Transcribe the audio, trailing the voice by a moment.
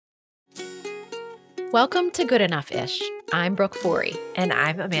Welcome to Good Enough-ish. I'm Brooke Forey. And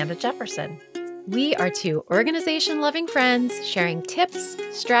I'm Amanda Jefferson. We are two organization-loving friends sharing tips,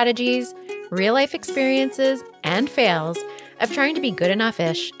 strategies, real-life experiences, and fails of trying to be good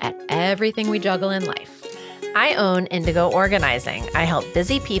enough-ish at everything we juggle in life. I own Indigo Organizing. I help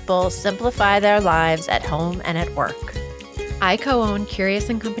busy people simplify their lives at home and at work. I co-own Curious &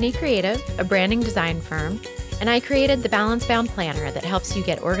 Company Creative, a branding design firm, and I created the Balance Bound Planner that helps you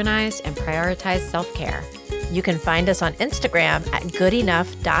get organized and prioritize self-care. You can find us on Instagram at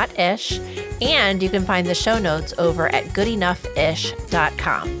goodenoughh.ish, and you can find the show notes over at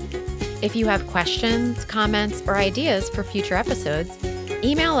goodenoughish.com. If you have questions, comments, or ideas for future episodes,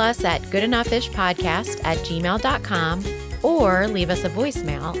 email us at goodenoughishpodcast@gmail.com or leave us a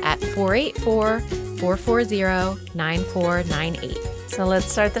voicemail at 484-440-9498. So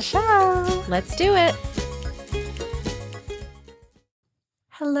let's start the show. Let's do it.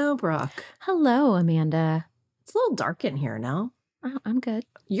 Hello, Brooke. Hello, Amanda. It's a little dark in here now. Oh, I'm good.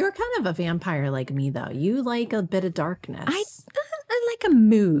 You're kind of a vampire like me, though. You like a bit of darkness. I like a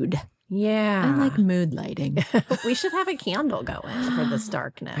mood. Yeah. I like mood lighting. We should have a candle going for this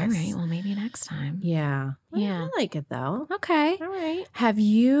darkness. All right. Well, maybe next time. Yeah. Yeah. I like it, though. Okay. All right. Have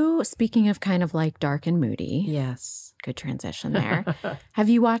you, speaking of kind of like dark and moody, Yes. good transition there. Have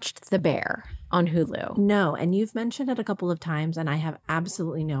you watched The Bear on Hulu? No, and you've mentioned it a couple of times, and I have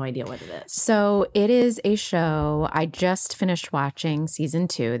absolutely no idea what it is. So it is a show. I just finished watching season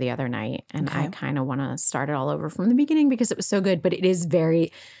 2 the other night, and Okay. I kind of want to start it all over from the beginning because it was so good. But it is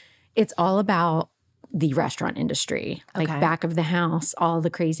it's all about the restaurant industry, like Okay. back of the house, all the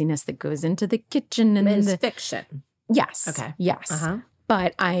craziness that goes into the kitchen and It's the fiction. yes, Okay. yes. Uh-huh.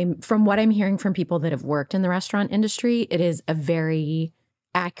 But from what I'm hearing from people that have worked in the restaurant industry, it is a very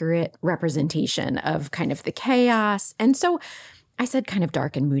accurate representation of kind of the chaos. And so I said kind of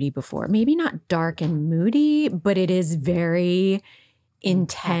dark and moody before. Maybe not dark and moody, but it is very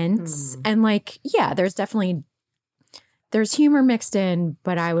intense. And like, yeah, there's humor mixed in,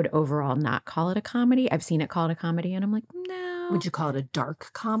 but I would overall not call it a comedy. I've seen it called a comedy and I'm like, no. Would you call it a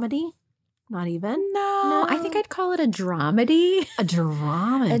dark comedy? Not even? No, I think I'd call it a dramedy. A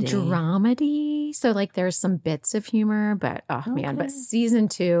dramedy. A dramedy. So like there's some bits of humor, but oh man, but Okay. season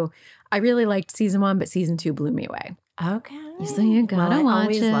 2, I really liked season 1, but season 2 blew me away. Okay. So you gotta I watch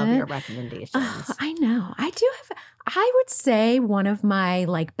always love it. your recommendations. I know. I would say one of my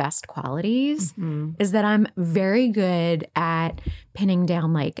like best qualities Mhm. is that I'm very good at pinning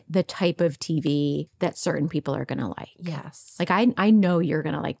down like the type of TV that certain people are going to like. Yes. Like I know you're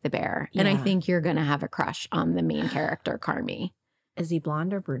going to like The Bear and I Yeah. think you're going to have a crush on the main character, Carmi. Is he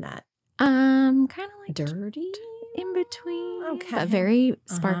blonde or brunette? Kind of like Dirty? in between. Okay. But very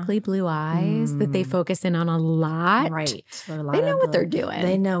sparkly blue eyes that they focus in on a lot. Right. So a lot They know of what they're doing.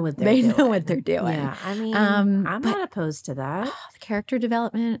 They know what they're They doing. know what they're doing. Yeah. I mean, I'm but- not opposed to that. The character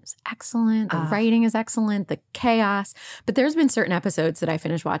development is excellent. The Ah. writing is excellent. The chaos. But there's been certain episodes that I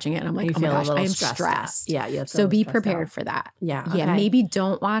finish watching it and I'm like, You oh my feel a gosh, little I am stressed out. stressed. Yeah. You So be prepared for that. Yeah. Yeah, okay. maybe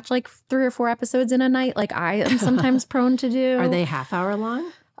don't watch like 3 or 4 episodes in a night like I am sometimes prone to do. Are they half hour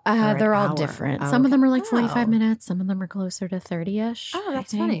long? or an They're all hour? different. Oh, Some of okay. them are like 45 Oh. minutes. Some of them are closer to 30-ish. Oh,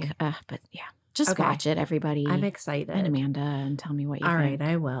 that's I think. funny. But yeah, just Okay. watch it, everybody. I'm excited. And Amanda, and tell me what you All think. right,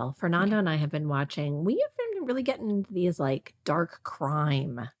 I will. Fernando and I have been watching. We have been really getting into these like dark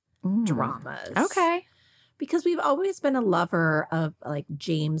crime Mm. dramas. Okay. Because we've always been a lover of like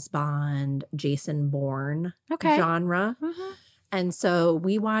James Bond, Jason Bourne Okay. genre. Mhm. And so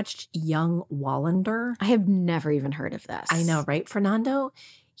we watched Young Wallander. I have never even heard of this. I know, right? Fernando,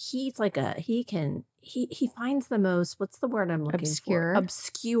 he's like he finds the most, what's the word I'm looking Obscure. for?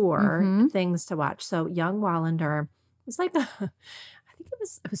 Obscure Mhm. things to watch. So Young Wallander was like I think it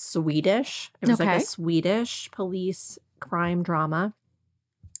was Swedish. It was like Okay. a Swedish police crime drama.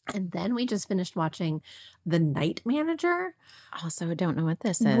 And then we just finished watching The Night Manager, Also, don't know what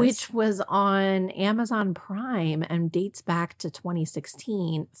this is. which was on Amazon Prime and dates back to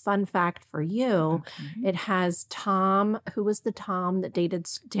 2016. Fun fact for you, Okay. it has Tom, who was the Tom that dated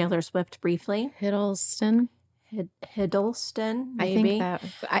Taylor Swift briefly? Hiddleston. Hiddleston, I maybe? think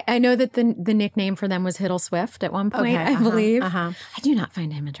that I know that the nickname for them was Hiddle Swift at one point, I uh-huh, believe. Uh-huh. I do not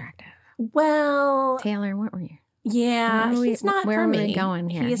find him attractive. Well, Taylor, what were you? yeah, Where he's not where for are me. we going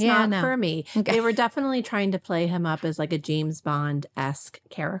here? He's Yeah, not no. for me. Okay. They were definitely trying to play him up as like a James Bond-esque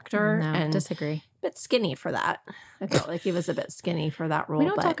character. No, and disagree. a bit skinny for that. I felt like he was a bit skinny for that role. We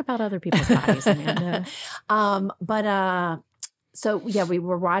don't but... talk about other people's bodies, Amanda. So yeah, we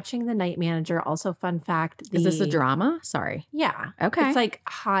were watching The Night Manager. Also, fun fact: Is this a drama? Sorry. Yeah. Okay. It's like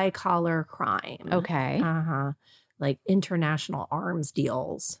high collar crime. Okay. Like international arms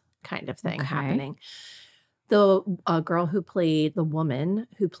deals kind of thing Okay. happening. The girl who played the woman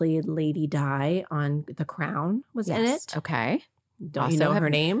who played Lady Di on The Crown was in Yes. it. Okay. Don't you Also know have- her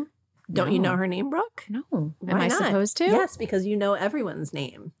name? Don't you know No. her name, Brooke? No. Am Why I not? supposed to? Yes, because you know everyone's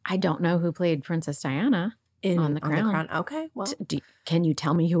name I don't know who played Princess Diana. On The Crown. Okay, well, Can you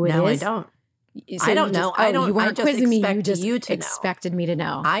tell me who it is? no, I don't. So I don't you know. just- I oh, don't. You weren't I just quizzing me. You expect just you to know. expected me to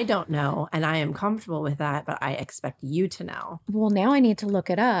know. I don't know, and I am comfortable with that, but I expect you to know. Well, now I need to look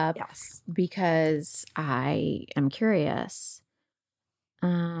it up Yes. because I am curious.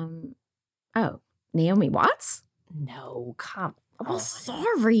 Oh, Naomi Watts? No, come Oh, on.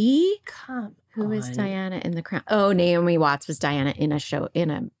 sorry. Come Who is on. Diana in The Crown? Oh, Naomi Watts was Diana in a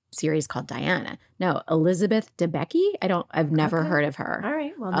series called Diana. No, Elizabeth Debicki? I've never Okay. heard of her. All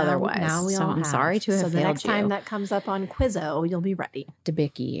right. Well, Otherwise, now we so all I'm have. sorry to have So the failed next time you. that comes up on Quizzo, you'll be ready.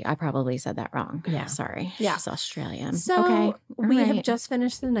 Debicki. I probably said that wrong. Yeah. Sorry. Yeah. She's Australian. So okay. we have right. just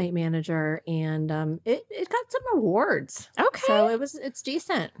finished The Night Manager, and it got some awards. Okay. So it's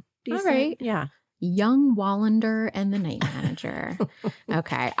decent. All right. Yeah. Young Wallander and the Night Manager.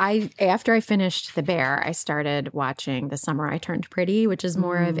 Okay. After I finished The Bear, I started watching The Summer I Turned Pretty, which is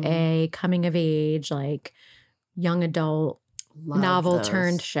more of a coming of age, like young adult Love novel those.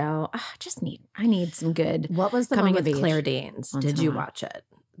 turned show. I need some good. What was the coming one of with age Claire Danes? once Did in a you while. watch it?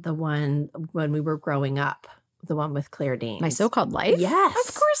 The one when we were growing up. The one with Claire Danes. My So-Called Life? Yes.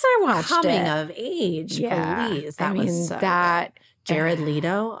 Of course I watched Coming it. of age, Yeah. please. I That mean, was so that good. Jared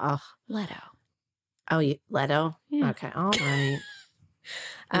Leto. Oh, Leto. Leto. Yeah. Okay, all right.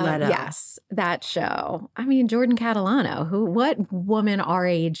 Leto. Yes, that show. I mean, Jordan Catalano. What woman our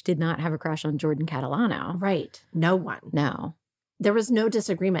age did not have a crush on Jordan Catalano? Right. No one. No. There was no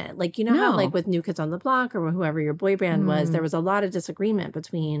disagreement. Like, you know how No. like with New Kids on the Block or whoever your boy band was, Mm. there was a lot of disagreement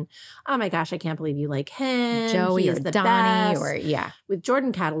between, oh my gosh, I can't believe you like him. Joey He or is the Donnie best. or yeah. With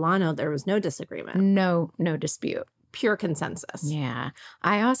Jordan Catalano, there was no disagreement. No dispute. Pure consensus. Yeah.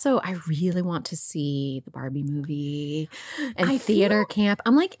 I really want to see the Barbie movie and I theater camp.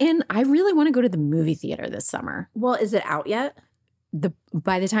 I'm like I really want to go to the movie theater this summer. Well, is it out yet?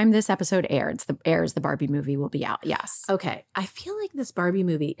 By the time this episode airs, the Barbie movie will be out. Yes. Okay. I feel like this Barbie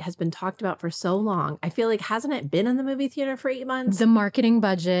movie has been talked about for so long. I feel like, hasn't it been in the movie theater for 8 months? The marketing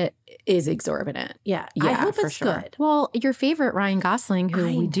budget is exorbitant. Yeah. Yeah, I hope for it's sure. good. Well, your favorite Ryan Gosling, who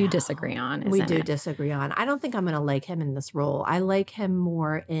I we do know. disagree on, We isn't do it? disagree on. I don't think I'm going to like him in this role. I like him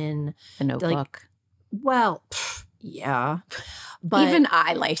more in, The Notebook. well, yeah. But Even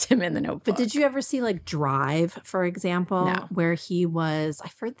I liked him in The Notebook. But did you ever see like Drive, for example, No. where he was,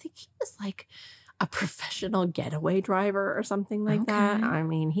 think he was like a professional getaway driver or something like that. Okay. I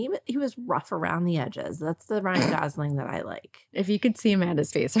mean, he was rough around the edges. That's the Ryan Gosling that I like. If you could see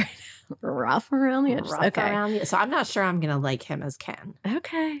Amanda's face right now, rough around the edges. Rough Okay. around the, so I'm not sure I'm going to like him as Ken.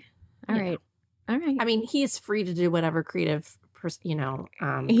 Okay. All You right. All right. I mean, he's free to do whatever creative, He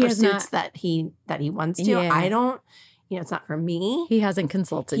has pursuits not- that he wants to. Yeah. I don't. It's not for me. He hasn't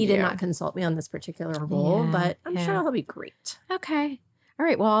consulted He you. did not consult me on this particular role, Yeah, but I'm sure yeah. he'll be great. Okay. All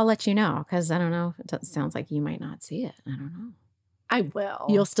right. Well, I'll let you know because I don't know. It sounds like you might not see it. I don't know. I will.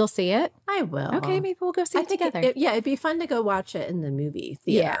 You'll still see it? I will. Okay. Maybe we'll go see I it think together. it'd be fun to go watch it in the movie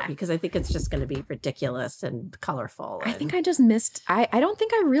theater Yeah. because I think it's just going to be ridiculous and colorful. I think I just missed, I don't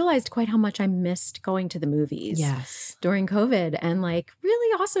think I realized quite how much I missed going to the movies. yes. During COVID, and like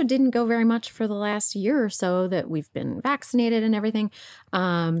really also didn't go very much for the last year or so that we've been vaccinated and everything.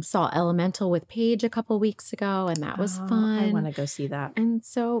 Saw Elemental with Paige a couple weeks ago, and that was fun. I want to go see that. And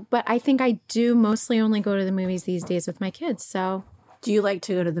so, but I think I do mostly only go to the movies these days with my kids. So, Do you like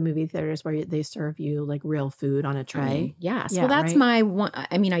to go to the movie theaters where they serve you like real food on a tray? yes. Yeah, Well, that's right? my one.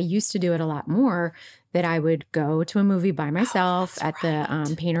 I mean, I used to do it a lot more, that I would go to a movie by myself that's at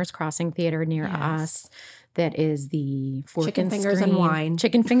the Painters Crossing Theater near Yes. us. That is the Fork Chicken and fingers and Screen- wine.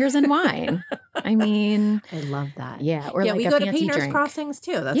 Chicken fingers and wine. I mean, I love that. yeah. Or yeah, like we a go to fancy Painters drink. Crossings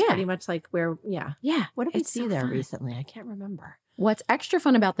too. That's Yeah. pretty much like where, yeah. Yeah. What did we it's see so there fun. recently? I can't remember. What's extra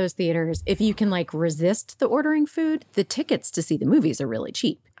fun about those theaters, if you can like resist the ordering food, the tickets to see the movies are really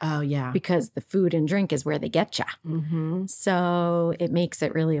cheap Oh, yeah. because the food and drink is where they get you. Mm-hmm. So it makes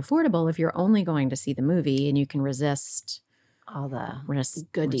it really affordable if you're only going to see the movie and you can resist All the goodies.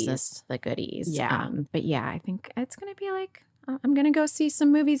 goodies. The goodies. Yeah. But yeah, I think it's going to be like, I'm going to go see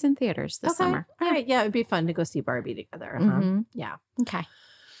some movies in theaters this summer. All right. Yeah, it'd be fun to go see Barbie together. Huh? Mhm. Yeah. Okay.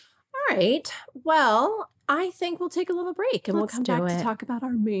 All right. Well, I think we'll take a little break and Let's we'll come do back it. to talk about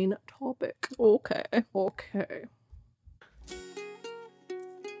our main topic. Okay. Okay.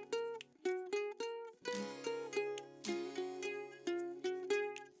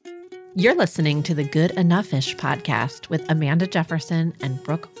 You're listening to the Good Enough-ish podcast with Amanda Jefferson and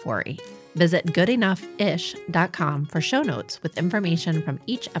Brooke Forey. Visit goodenoughIsh.com for show notes with information from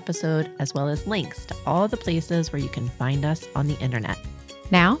each episode, as well as links to all the places where you can find us on the internet.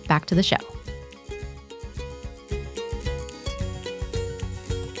 Now, back to the show.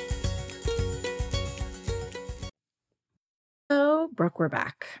 So, Brooke, we're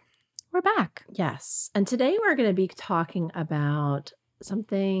back. We're back. Yes. And today we're going to be talking about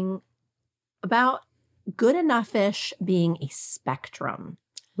something about good enough-ish being a spectrum.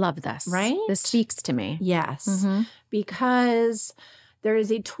 Love this. Right? This speaks to me. Yes. Mm-hmm. Because there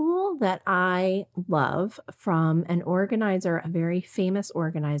is a tool that I love from an organizer, a very famous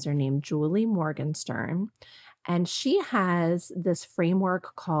organizer named Julie Morgenstern. And she has this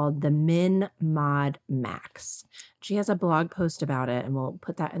framework called the Min Mod Max. She has a blog post about it, and we'll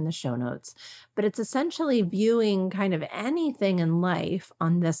put that in the show notes. But it's essentially viewing kind of anything in life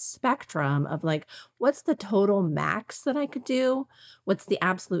on this spectrum of like, what's the total max that I could do? What's the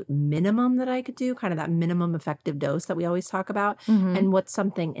absolute minimum that I could do? Kind of that minimum effective dose that we always talk about. Mm-hmm. And what's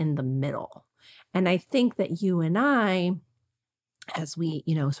something in the middle? And I think that you and I, as we,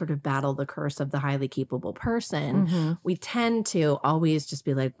 sort of battle the curse of the highly capable person, Mm-hmm. we tend to always just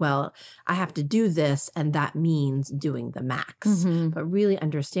be like, well, I have to do this, and that means doing the max. Mm-hmm. But really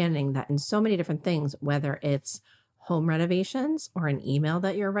understanding that in so many different things, whether it's home renovations or an email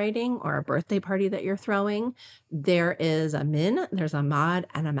that you're writing or a birthday party that you're throwing, there is a min, there's a mod,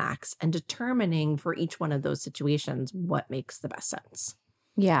 and a max, and determining for each one of those situations what makes the best sense.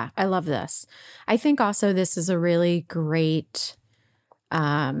 Yeah, I love this. I think also this is a really great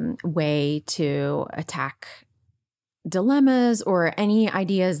way to attack dilemmas or any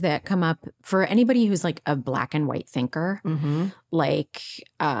ideas that come up for anybody who's like a black and white thinker, like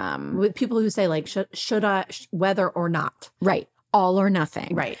with people who say like, should I, whether or not, right, all or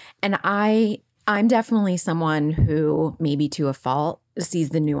nothing, right. And I'm definitely someone who maybe to a fault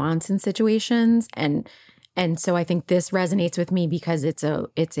sees the nuance in situations, and so I think this resonates with me because it's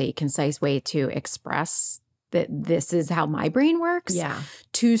a concise way to express that this is how my brain works,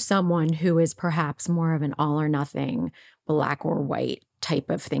 to someone who is perhaps more of an all or nothing, black or white type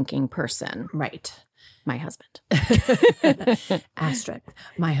of thinking person. Right. My husband. Asterisk.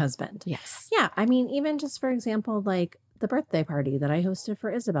 My husband. Yes. Yeah. I mean, even just for example, like the birthday party that I hosted for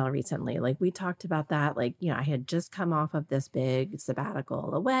Isabel recently, like we talked about that. Like, I had just come off of this big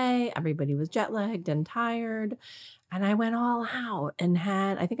sabbatical away. Everybody was jet lagged and tired. And I went all out and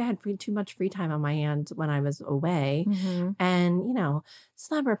I think I had too much free time on my hands when I was away. Mm-hmm. And,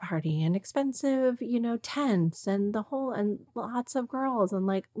 slumber party and expensive, tents and and lots of girls. And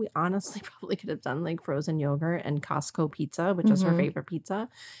like, we honestly probably could have done like frozen yogurt and Costco pizza, which is her favorite pizza,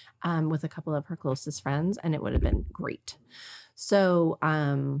 with a couple of her closest friends. And it would have been great. So,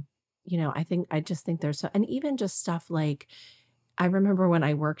 I just think there's and even just stuff like, I remember when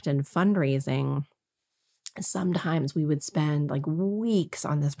I worked in fundraising, sometimes we would spend like weeks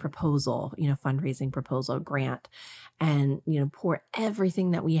on this proposal, fundraising proposal grant, and, pour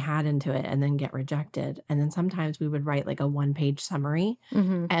everything that we had into it and then get rejected. And then sometimes we would write like a 1-page summary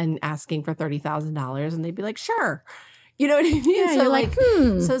and asking for $30,000, and they'd be like, sure. You know what I mean? Yeah, so you're like,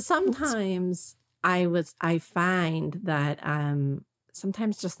 so sometimes I find that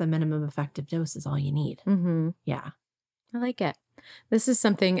sometimes just the minimum effective dose is all you need. Mm-hmm. Yeah. I like it. This is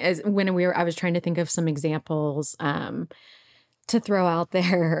something as when I was trying to think of some examples to throw out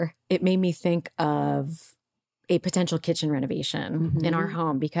there. It made me think of a potential kitchen renovation in our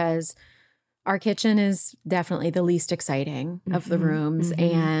home, because our kitchen is definitely the least exciting of the rooms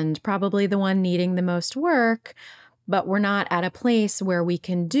and probably the one needing the most work, but we're not at a place where we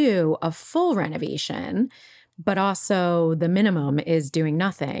can do a full renovation. But also the minimum is doing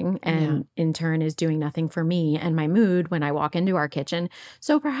nothing, and in turn is doing nothing for me and my mood when I walk into our kitchen.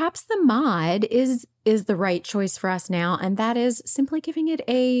 So perhaps the mod is the right choice for us now, and that is simply giving it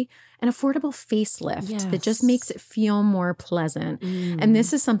an affordable facelift that just makes it feel more pleasant. And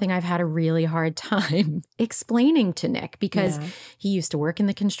this is something I've had a really hard time explaining to Nick, because he used to work in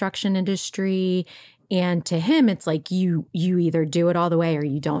the construction industry. And to him, it's like you either do it all the way or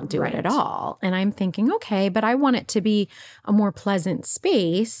you don't do it at all. And I'm thinking, okay, but I want it to be a more pleasant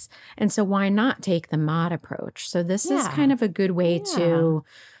space. And so why not take the mod approach? So this is kind of a good way to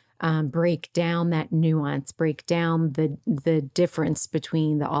break down that nuance, break down the difference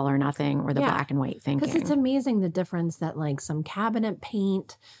between the all or nothing or the black and white thinking. Because it's amazing the difference that like some cabinet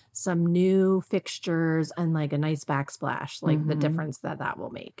paint, some new fixtures, and like a nice backsplash, like the difference that will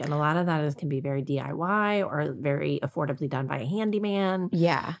make. And a lot of that can be very DIY or very affordably done by a handyman.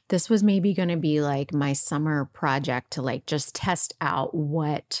 Yeah. This was maybe going to be like my summer project to like just test out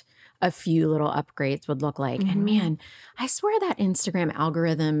what a few little upgrades would look like. And man, I swear that Instagram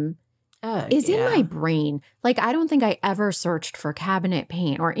algorithm is in my brain. Like, I don't think I ever searched for cabinet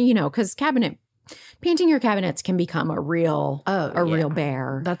paint or, because painting your cabinets can become a real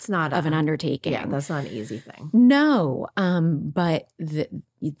bear. That's not of an undertaking. Yeah, that's not an easy thing. No, but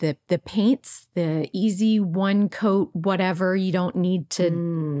the paints, the easy one coat, whatever, you don't need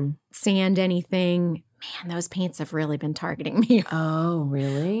to sand anything. Man, those paints have really been targeting me. Oh,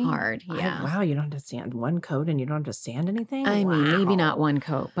 really? Hard, yeah. Wow, you don't have to sand one coat and you don't have to sand anything? I mean, maybe not one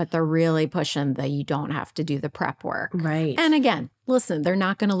coat, but they're really pushing you don't have to do the prep work. Right. And again, listen, they're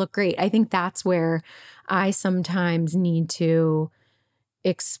not going to look great. I think that's where I sometimes need to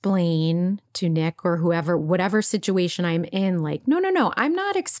explain to Nick or whoever, whatever situation I'm in, like, no, I'm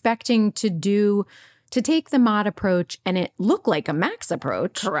not expecting to take the mod approach and it look like a Max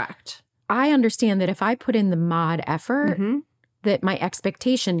approach. Correct. I understand that if I put in the mod effort, that my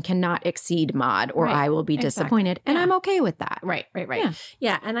expectation cannot exceed mod or I will be disappointed. And I'm okay with that. Right.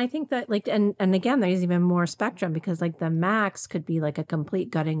 Yeah. And I think that and again, there's even more spectrum because like the Max could be like a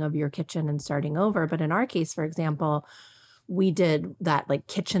complete gutting of your kitchen and starting over. But in our case, for example, we did that like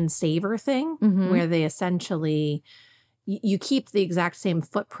kitchen saver thing where they essentially you keep the exact same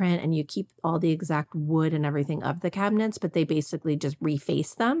footprint and you keep all the exact wood and everything of the cabinets, but they basically just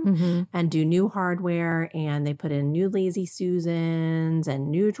reface them and do new hardware, and they put in new Lazy Susans and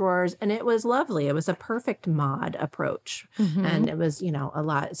new drawers, and it was lovely. It was a perfect mod approach, and it was, a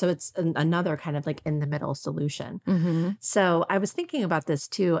lot. So it's another kind of like in the middle solution. So I was thinking about this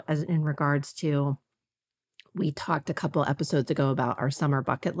too, as in regards to, we talked a couple episodes ago about our summer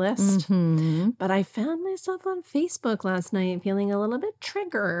bucket list, but I found myself on Facebook last night feeling a little bit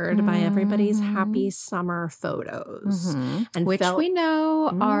triggered by everybody's happy summer photos. And which we know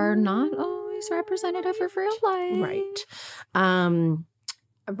are not always representative of real life. Right.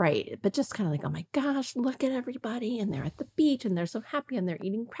 Right. But just kind of like, oh my gosh, look at everybody. And they're at the beach and they're so happy and they're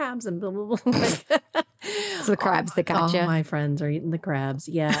eating crabs and blah, blah, blah. It's the crabs that got you. All my friends are eating the crabs.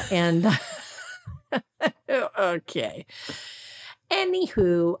 Yeah. And... okay.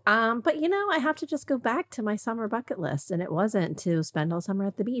 Anywho, but I have to just go back to my summer bucket list, and it wasn't to spend all summer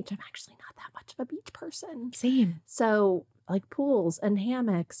at the beach. I'm actually not that much of a beach person. Same. So like pools and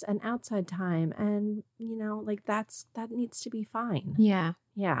hammocks and outside time, and that needs to be fine. Yeah.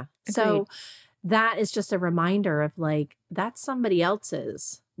 Yeah. Agreed. So that is just a reminder of like, that's somebody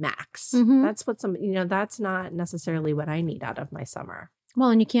else's Max. That's what that's not necessarily what I need out of my summer. Well,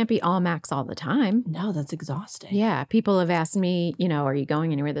 and you can't be all Max all the time. No, that's exhausting. Yeah. People have asked me, are you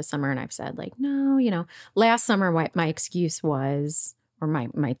going anywhere this summer? And I've said like, no, last summer, my excuse was, or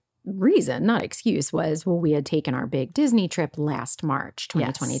my reason, not excuse, was, well, we had taken our big Disney trip last March,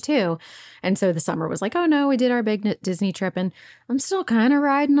 2022. Yes. And so the summer was like, oh no, we did our big Disney trip. And I'm still kind of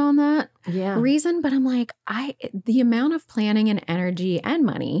riding on that reason. But I'm like, the amount of planning and energy and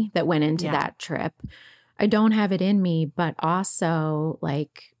money that went into that trip, I don't have it in me, but also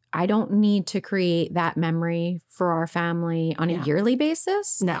like I don't need to create that memory for our family on a yearly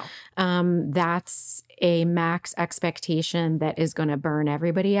basis. No. That's a Max expectation that is going to burn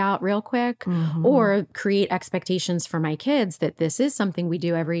everybody out real quick, or create expectations for my kids that this is something we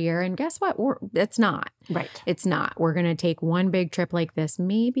do every year. And guess what? It's not. Right. It's not. We're going to take one big trip like this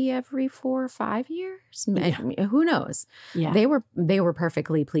maybe every 4 or 5 years. Yeah. Who knows? Yeah. They were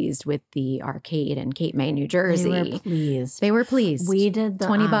perfectly pleased with the arcade in Cape May, New Jersey. They were pleased. We did the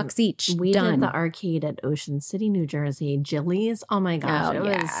 $20 each. We did the arcade at Ocean City, New Jersey. Jilly's. Oh my gosh. It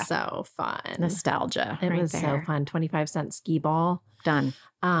was so fun. Nostalgia. It was so fun. 25-cent skee ball. Done.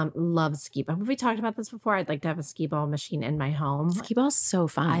 Love skee ball. Have we talked about this before? I'd like to have a skee ball machine in my home. Skee ball's so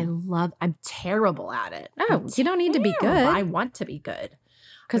fun. I'm terrible at it. Oh, you don't need to be good. I want to be good.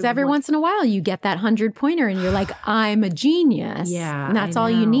 Because every once in a while you get that 100-pointer and you're like, I'm a genius. Yeah. And that's all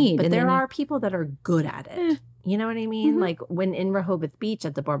you need. But there are people that are good at it. You know what I mean? Like when in Rehoboth Beach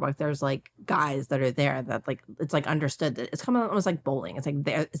at the boardwalk, there's like guys that are there that like, it's like understood that it's kind of almost like bowling. It's like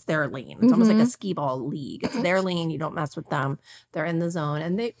it's their lane. It's almost like a skee ball league. It's their lane. You don't mess with them. They're in the zone,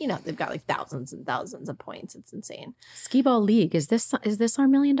 and they've got like thousands and thousands of points. It's insane. Skee ball league. Is this our $1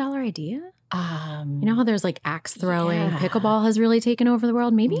 million idea? You know how there's like axe throwing, pickleball has really taken over the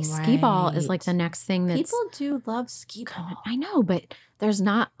world. Maybe skee ball is like the next thing that's... People do love skee ball. I know, but there's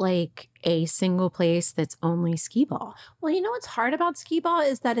not like a single place that's only skee ball. Well, you know what's hard about skee ball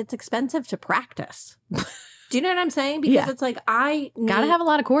is that it's expensive to practice. Do you know what I'm saying? Because it's like gotta have a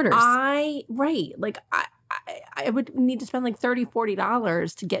lot of quarters. I would need to spend like $30,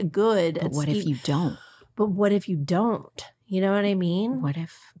 $40 to get good. But what if you don't? But what if you don't? You know what I mean? What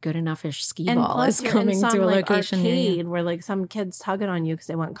if Good Enough-ish skee And ball plus is you're coming in some, to a like, location near you? arcade where like some kids tugging on you because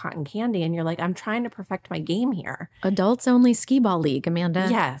they want cotton candy, and you're like, I'm trying to perfect my game here. Adults only skee ball league, Amanda.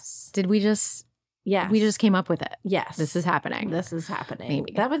 Yes. Did we just? Yes. We just came up with it. Yes. This is happening. This is happening.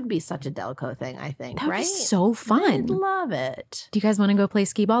 Maybe. That would be such a Delco thing, I think. That would right? be so fun. I'd love it. Do you guys want to go play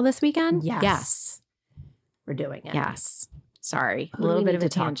skee ball this weekend? Yes. Yes. We're doing it. Yes. Sorry. Who A do little we bit need of a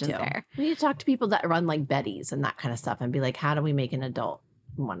to talk tangent to? there. We need to talk to people that run like Betty's and that kind of stuff and be like, how do we make an adult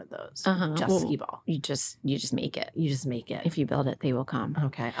one of those? Just Well, skee ball. You just make it. You just make it. If you build it, they will come.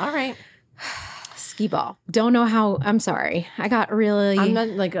 Okay. All right. Skee ball. Don't know how. I'm sorry. I got really. I'm not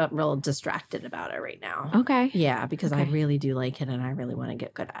like real distracted about it right now. Okay. Yeah, because I Okay. really do like it and I really want to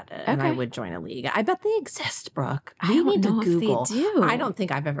get good at it. And I Okay. would join a league. I bet they exist, Brooke. I We don't need know to if they Google. do. I don't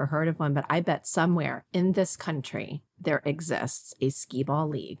think I've ever heard of one, but I bet somewhere in this country there exists a skee ball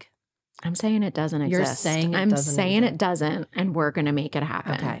league. I'm saying it doesn't You're exist. saying it I'm doesn't saying exist. it doesn't, and we're gonna make it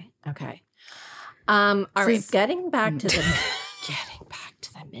happen. Okay. Okay. All right. This is- Getting back to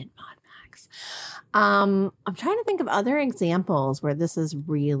the mid mod max. I'm trying to think of other examples where this is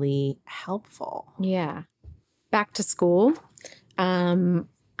really helpful. Yeah. Back to school.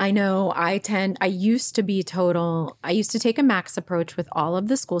 I know I used to take a max approach with all of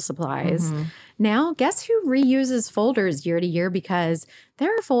the school supplies. Mhm. Now, guess who reuses folders year to year? Because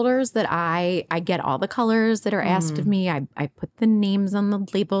there are folders that I get all the colors that are asked of me. I put the names on the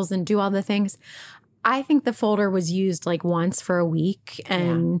labels and do all the things. I think the folder was used like once for a week,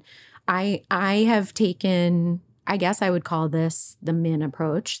 and I have taken, I guess I would call this the min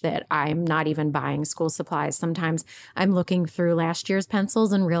approach, that I'm not even buying school supplies. Sometimes I'm looking through last year's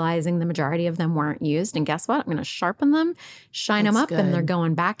pencils and realizing the majority of them weren't used. And guess what? I'm going to sharpen them, shine them That's up, and they're good.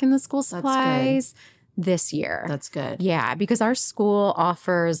 going back in the school good. supplies this year. That's good. Yeah, because our school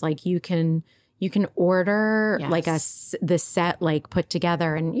offers like you can order like Yes. the set like put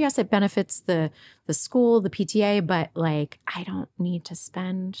together, and yes, it benefits the school, the PTA, but like I don't need to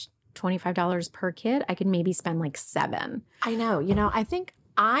spend $25 per kid. I could maybe spend like $7. I know. I think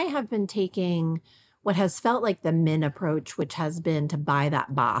I have been taking what has felt like the min approach, which has been to buy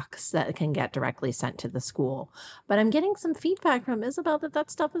that box that can get directly sent to the school. But I'm getting some feedback from Isabel that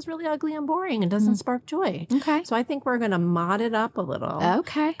stuff is really ugly and boring and doesn't spark joy. Okay. So I think we're going to mod it up a little.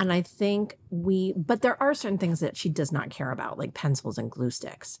 Okay. And I think but there are certain things that she does not care about, like pencils and glue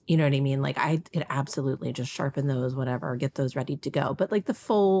sticks. You know what I mean? Like I could absolutely just sharpen those, whatever, get those ready to go. But like the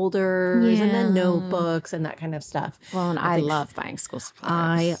folders and Yeah. the notebooks and that kind of stuff. Well, and I think love buying school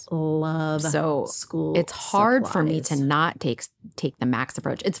I supplies. love So school. It's hard for me to supplies. not take the max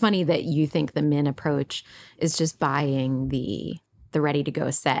approach. It's funny that you think the min approach is just buying the ready to go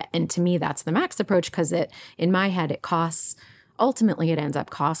set, and to me that's the max approach, because in my head it costs. Ultimately, it ends up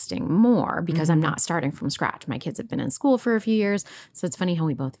costing more because I'm not starting from scratch. My kids have been in school for a few years, so it's funny how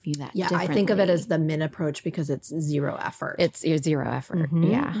we both view that. Yeah, I think of it differently. as the min approach because it's zero effort. It's zero effort. Mhm,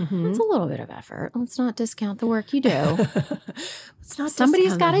 Yeah, mhm. it's a little bit of effort. Let's not discount the work you do. It's not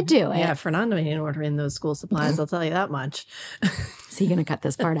Somebody's discounted. gotta do it. Yeah, Fernando ain't ordering those school supplies. I'll tell you that much. Is he going to cut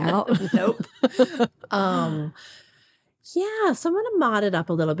this part out? Nope. Yeah, so I'm going to mod it up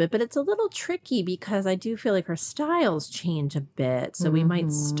a little bit, but it's a little tricky because I do feel like her styles change a bit. So we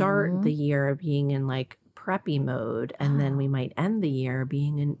might start the year being in like preppy mode, and then we might end the year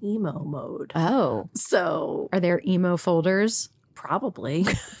being in emo mode. Oh, So are there emo folders? probably.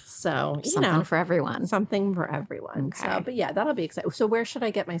 So, Something for everyone. something for everyone. Okay. So, but yeah, that'll be exciting. So where should I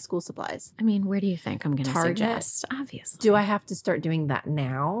get my school supplies? I mean, where do you think I'm going to Target? suggest? Obviously. Do I have to start doing that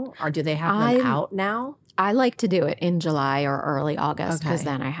now, or do they have them I'm- out now? I like to do it in July or early August because Okay.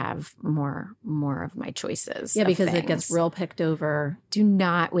 then I have more of my choices. Yeah, of because it gets things. real picked over. Do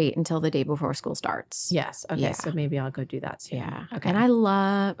not wait until the day before school starts. Yes. Okay. Yeah. So maybe I'll go do that soon. Yeah. Okay.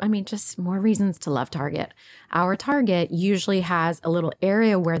 And just more reasons to love Target. Our Target usually has a little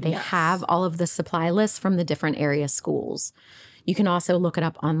area where they Yes. have all of the supply lists from the different area schools. You can also look it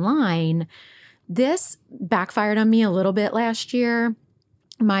up online. This backfired on me a little bit last year.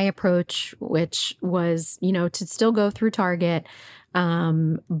 My approach, which was, to still go through Target,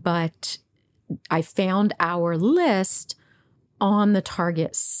 but I found our list on the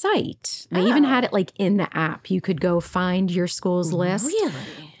Target site. They even had it like in the app. You could go find your school's list.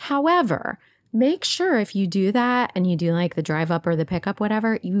 Really? However, make sure if you do that and you do like the drive up or the pickup,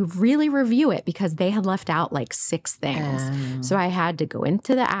 whatever, you really review it because they had left out like 6 things. So I had to go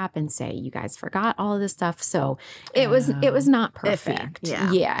into the app and say, you guys forgot all of this stuff. So it was not perfect.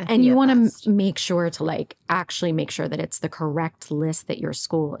 Yeah. And you want to make sure to like actually make sure that it's the correct list that your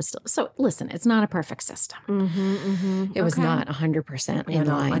school is still. So listen, it's not a perfect system. It was not 100% in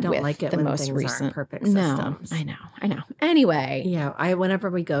line. I don't with like it the when most things recent aren't perfect systems. No, I know. Anyway. Yeah. Whenever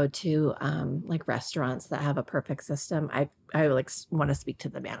we go to like restaurants that have a perfect system, I like want to speak to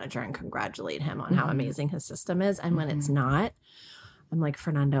the manager and congratulate him on how amazing his system is. And when it's not, I'm like,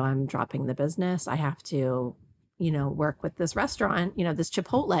 Fernando, I'm dropping the business. I have to, work with this restaurant, this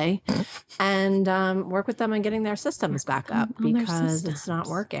Chipotle, and work with them on getting their systems back up because it's not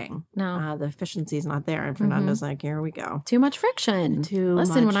working. No, the efficiency is not there. And Fernando's like, here we go. Too much friction.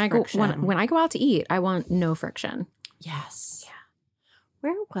 Listen, when I go out to eat, I want no friction. Yes. Yeah.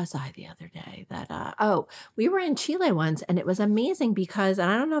 Where was I the other day that, we were in Chile once and it was amazing because,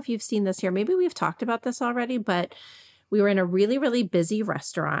 and I don't know if you've seen this here, maybe we've talked about this already, but we were in a really, really busy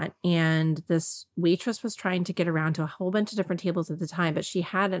restaurant and this waitress was trying to get around to a whole bunch of different tables at the time, but she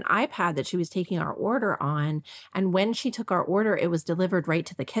had an iPad that she was taking our order on. And when she took our order, it was delivered right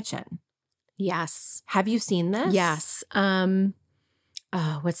to the kitchen. Yes. Have you seen this? Yes.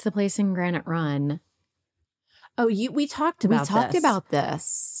 What's the place in Granite Run? Oh, we talked about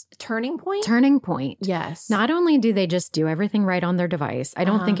this. Turning Point? Turning Point. Yes. Not only do they just do everything right on their device, I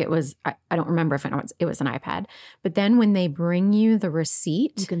don't think it was, I don't remember if it was an iPad, but then when they bring you the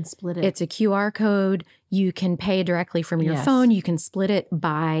receipt, you can split it. It's a QR code. You can pay directly from your phone. You can split it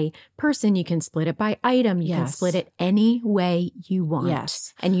by person. You can split it by item. You can split it any way you want.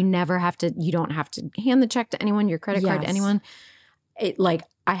 Yes. And you don't have to hand the check to anyone, your credit card to anyone.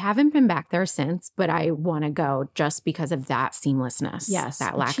 I haven't been back there since, but I want to go just because of that seamlessness. Yes.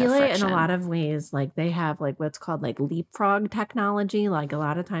 That lack Chile, of friction. in a lot of ways, like they have like what's called like leapfrog technology. Like a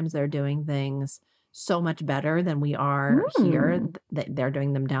lot of times they're doing things so much better than we are here. They're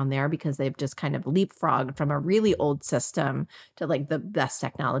doing them down there because they've just kind of leapfrogged from a really old system to like the best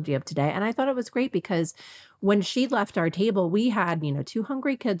technology of today. And I thought it was great because when she left our table, we had, 2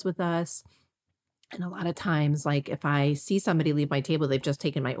 hungry kids with us. And a lot of times, like if I see somebody leave my table, they've just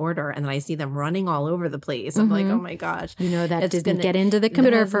taken my order and then I see them running all over the place. I'm like, oh my gosh. That didn't get into the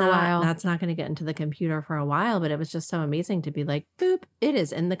computer for a while. That's not going to get into the computer for a while, but it was just so amazing to be like, boop, it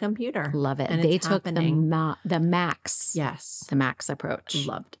is in the computer. Love it. And they took the Max. Yes. The Max approach.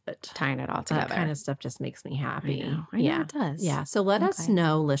 Loved it. Tying it all together. That kind of stuff just makes me happy. I know it does. Yeah. So let us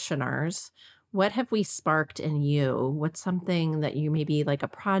know, listeners. What have we sparked in you? What's something that you maybe like a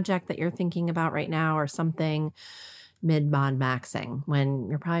project that you're thinking about right now or something mid-mod maxing when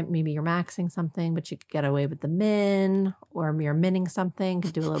you're you're maxing something, but you could get away with the min or you're minning something,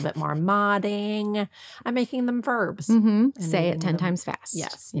 could do a little bit more modding. I'm making them verbs. Say it 10 times fast.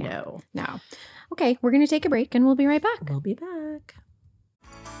 Yes. Yeah. No. Okay. We're going to take a break and we'll be right back. We'll be back.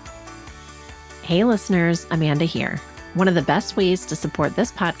 Hey listeners, Amanda here. One of the best ways to support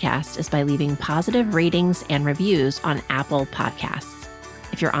this podcast is by leaving positive ratings and reviews on Apple Podcasts.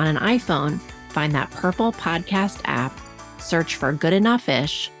 If you're on an iPhone, find that purple podcast app, search for Good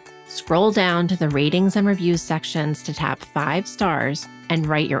Enough-ish, scroll down to the ratings and reviews sections to tap 5 stars and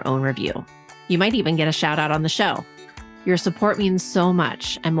write your own review. You might even get a shout out on the show. Your support means so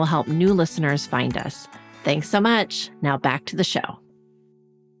much and will help new listeners find us. Thanks so much. Now back to the show.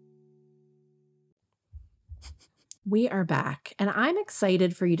 We are back, and I'm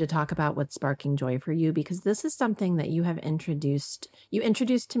excited for you to talk about what's sparking joy for you because this is something that you have introduced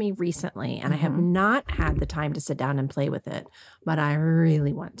to me recently, and I have not had the time to sit down and play with it, but I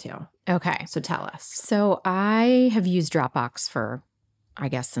really want to. Okay. So tell us. So I have used Dropbox for, I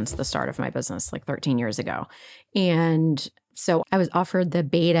guess, since the start of my business, like 13 years ago. And so I was offered the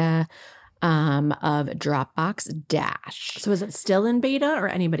beta of Dropbox Dash. So is it still in beta or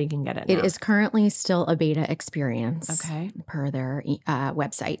anybody can get it now? It is currently still a beta experience per their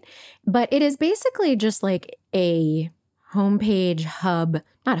website. But it is basically just like a homepage hub,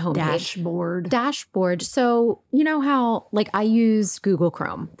 not homepage. Dashboard. So you know how like I use Google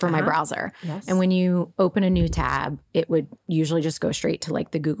Chrome for my browser. Yes. And when you open a new tab, it would usually just go straight to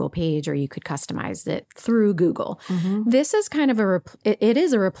like the Google page or you could customize it through Google. This is kind of it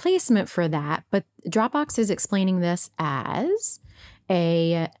is a replacement for that, but Dropbox is explaining this as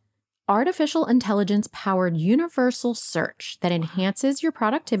a artificial intelligence powered universal search that enhances your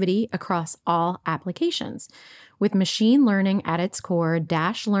productivity across all applications. With machine learning at its core,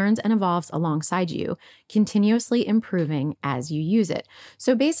 Dash learns and evolves alongside you, continuously improving as you use it.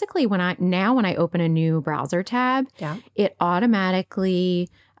 So basically, when I open a new browser tab, it automatically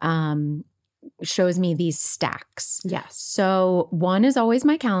shows me these stacks. Yes. So one is always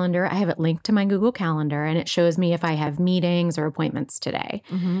my calendar. I have it linked to my Google Calendar, and it shows me if I have meetings or appointments today.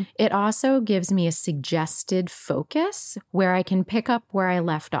 Mm-hmm. It also gives me a suggested focus where I can pick up where I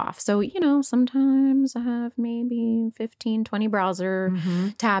left off. So, sometimes I have maybe 15, 20 browser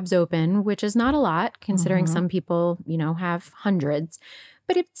tabs open, which is not a lot considering some people, have hundreds.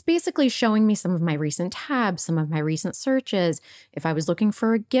 But it's basically showing me some of my recent tabs, some of my recent searches. If I was looking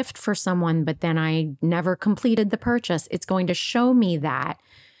for a gift for someone, but then I never completed the purchase, it's going to show me that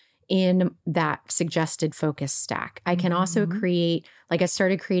in that suggested focus stack. I can also create, I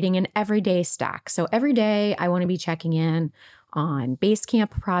started creating an everyday stack. So every day I want to be checking in on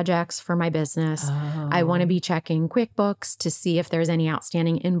Basecamp projects for my business. Oh. I want to be checking QuickBooks to see if there's any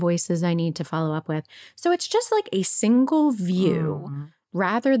outstanding invoices I need to follow up with. So it's just like a single view.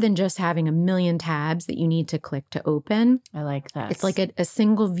 Rather than just having a million tabs that you need to click to open. I like that. It's like a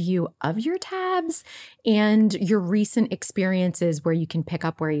single view of your tabs and your recent experiences where you can pick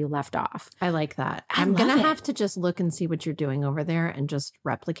up where you left off. I like that. I I'm love going to it. have to just look and see what you're doing over there and just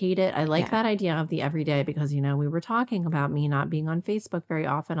replicate it. I like that idea of the everyday because, we were talking about me not being on Facebook very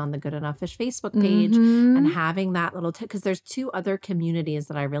often on the Good Enough Fish Facebook page and having that little because there's 2 other communities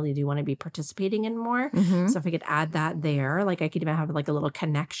that I really do want to be participating in more. So if I could add that there, I could even have a little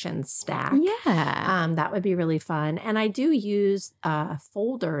connection stack. Yeah. That would be really fun. And I do use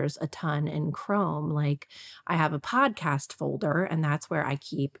folders a ton in Chrome. I have a podcast folder, and that's where I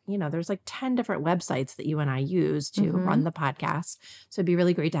keep, there's 10 different websites that you and I use to run the podcast. So it'd be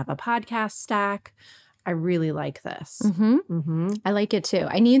really great to have a podcast stack. I really like this. I like it too.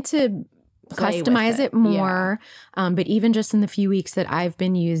 I need to customize it more. But even just in the few weeks that I've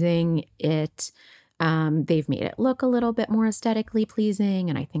been using it, they've made it look a little bit more aesthetically pleasing,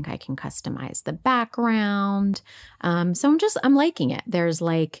 and I think I can customize the background. So I'm liking it. There's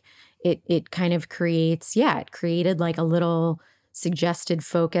it kind of creates, it created a little suggested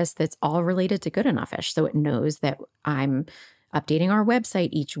focus that's all related to Good Enough-ish. So it knows that I'm updating our website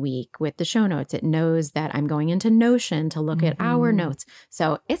each week with the show notes. It knows that I'm going into Notion to look at our notes.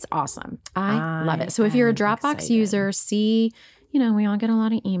 So it's awesome. I love it. So if you're a Dropbox user, see, we all get a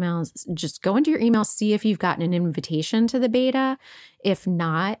lot of emails. Just go into your email, see if you've gotten an invitation to the beta. If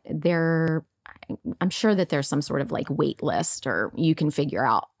not, I'm sure that there's some sort of wait list, or you can figure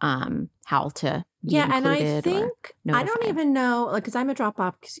out how to be and I included think or I don't notified. even know, because I'm a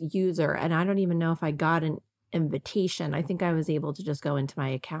Dropbox user, and I don't even know if I got an invitation. I think I was able to just go into my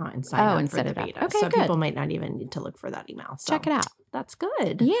account and sign up and for set the it up. beta. Okay, so good. people might not even need to look for that email. So Check it out. That's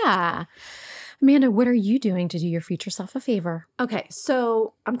good. Yeah. Amanda, what are you doing to do your future self a favor? Okay,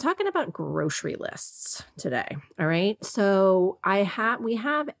 so I'm talking about grocery lists today. All right. So we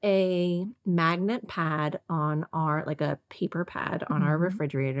have a magnet pad on our, a paper pad on our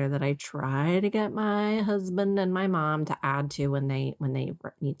refrigerator that I try to get my husband and my mom to add to when they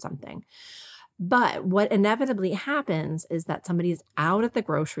need something. But what inevitably happens is that somebody's out at the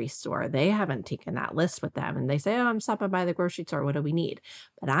grocery store. They haven't taken that list with them, and they say, I'm stopping by the grocery store. What do we need?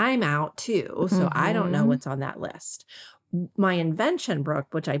 But I'm out too, so I don't know what's on that list. My invention, Brooke,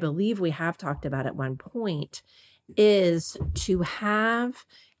 which I believe we have talked about at one point, is to have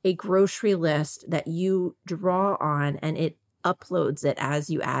a grocery list that you draw on, and it uploads it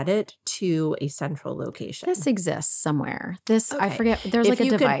as you add it to a central location. This exists somewhere. I Okay. forget. There's If a you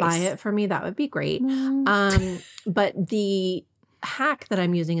device. could buy it for me, that would be great. But the hack that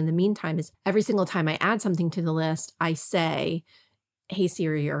I'm using in the meantime is every single time I add something to the list, I say, hey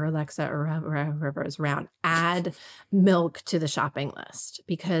Siri or Alexa or whoever is around, add milk to the shopping list,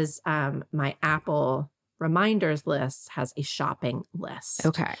 because my Apple reminders list has a shopping list.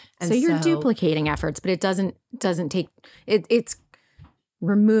 Okay. And So you're duplicating efforts, but it doesn't take it's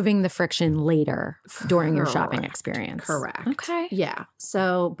removing the friction later during your shopping Correct. experience. Correct. Okay. Yeah.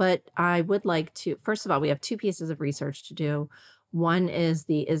 So, but I would like to, first of all, we have 2 pieces of research to do. One is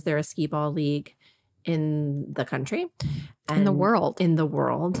is there a skee ball league in the country? In the world. In the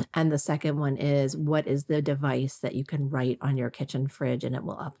world. And the second one is, what is the device that you can write on your kitchen fridge and it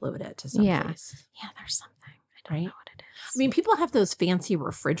will upload it to some place? Yeah, there's something. I don't know what it is. I mean, people have those fancy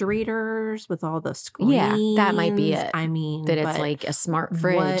refrigerators with all the screens. Yeah, that might be it. I mean, that it's like a smart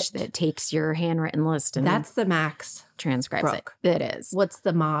fridge that takes your handwritten list and that's the max. transcribes Brooke. it. It is. What's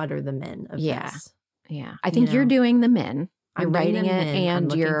the mod or the min of this? Yeah. I think you're doing the min. You're I'm doing writing the it min. I'm and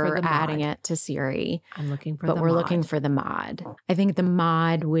looking for you're the adding mod. it to Siri. I'm looking for But the we're mod. looking for the mod. I think the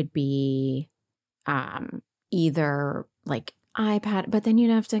mod would be either like iPad, but then you'd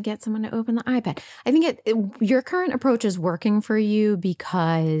have to get someone to open the iPad. I think your current approach is working for you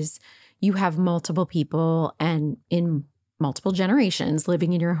because you have multiple people and in multiple generations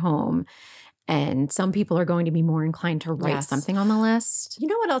living in your home. And some people are going to be more inclined to write something on the list. You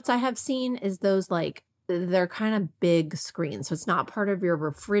know what else I have seen is those like, they're kind of big screens. So it's not part of your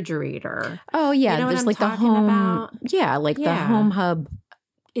refrigerator. Oh, yeah. You know There's what I'm like talking the home. about? Yeah. Like the home hub.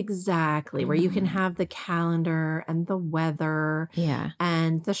 Exactly. Where you can have the calendar and the weather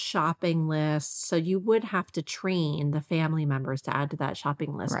and the shopping list. So you would have to train the family members to add to that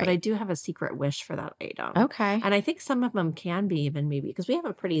shopping list. But I do have a secret wish for that item. Okay. And I think some of them can be even maybe because we don't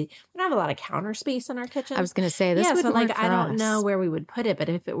have a lot of counter space in our kitchen. I was going to say this would so like work for I don't us. know where we would put it, but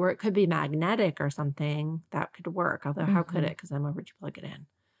if it were, it could be magnetic or something that could work. Although how could it? Because then where would you plug it in?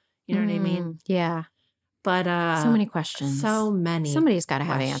 You know what I mean? Yeah. But so many questions. So many. Somebody's got to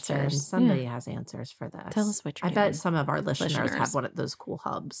have answers. Somebody has answers for this. Tell us what you're I doing. bet some of our listeners have one of those cool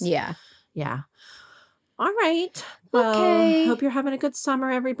hubs. Yeah. Yeah. All right. Well, hope you're having a good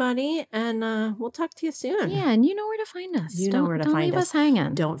summer, everybody. And we'll talk to you soon. Yeah. And you know where to find us. You know where to find us. Don't leave us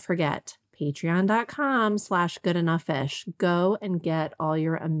hanging. Don't forget patreon.com/goodenoughfish. Go and get all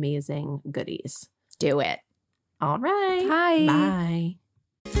your amazing goodies. Do it. All right. Bye. Bye.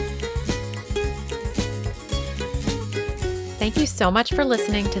 Thank you so much for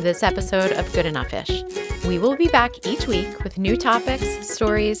listening to this episode of Good Enough-ish. We will be back each week with new topics,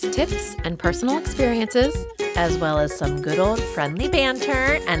 stories, tips, and personal experiences, as well as some good old friendly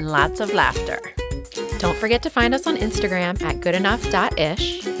banter and lots of laughter. Don't forget to find us on Instagram at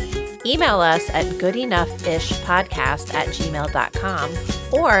goodenoughf.ish. Email us at goodenoughishpodcast@gmail.com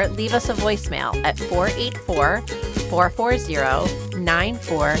or leave us a voicemail at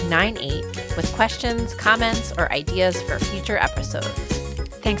 484-440-9498 with questions, comments, or ideas for future episodes.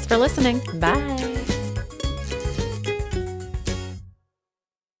 Thanks for listening. Bye.